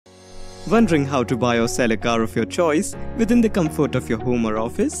Wondering how to buy or sell a car of your choice within the comfort of your home or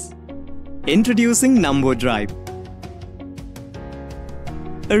office? Introducing Number Drive,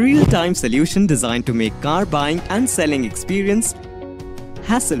 a real-time solution designed to make car buying and selling experience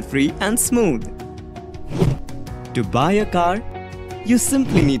hassle-free and smooth. To buy a car, you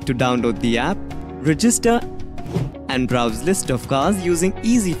simply need to download the app, register and browse list of cars using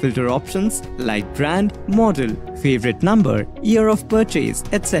easy filter options like brand, model, favorite number, year of purchase,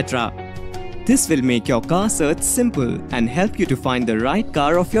 etc. This will make your car search simple and help you to find the right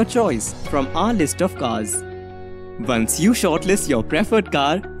car of your choice from our list of cars. Once you shortlist your preferred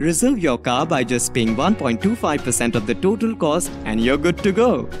car, reserve your car by just paying 1.25% of the total cost and you're good to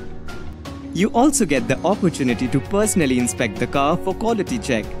go. You also get the opportunity to personally inspect the car for quality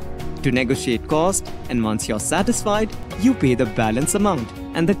check, to negotiate cost, and once you're satisfied, you pay the balance amount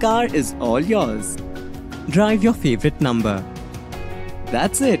and the car is all yours. Drive your favorite number.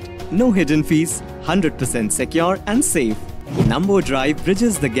 That's it. No hidden fees, 100% secure and safe. Number Drive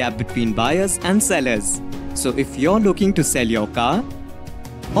bridges the gap between buyers and sellers. So if you're looking to sell your car,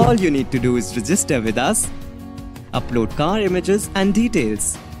 all you need to do is register with us, upload car images and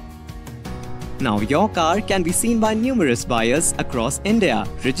details. Now your car can be seen by numerous buyers across India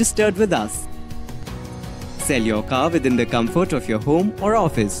registered with us. Sell your car within the comfort of your home or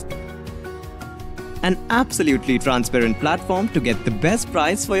office. An absolutely transparent platform to get the best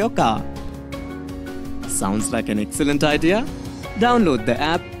price for your car. Sounds like an excellent idea? Download the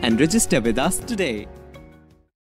app and register with us today.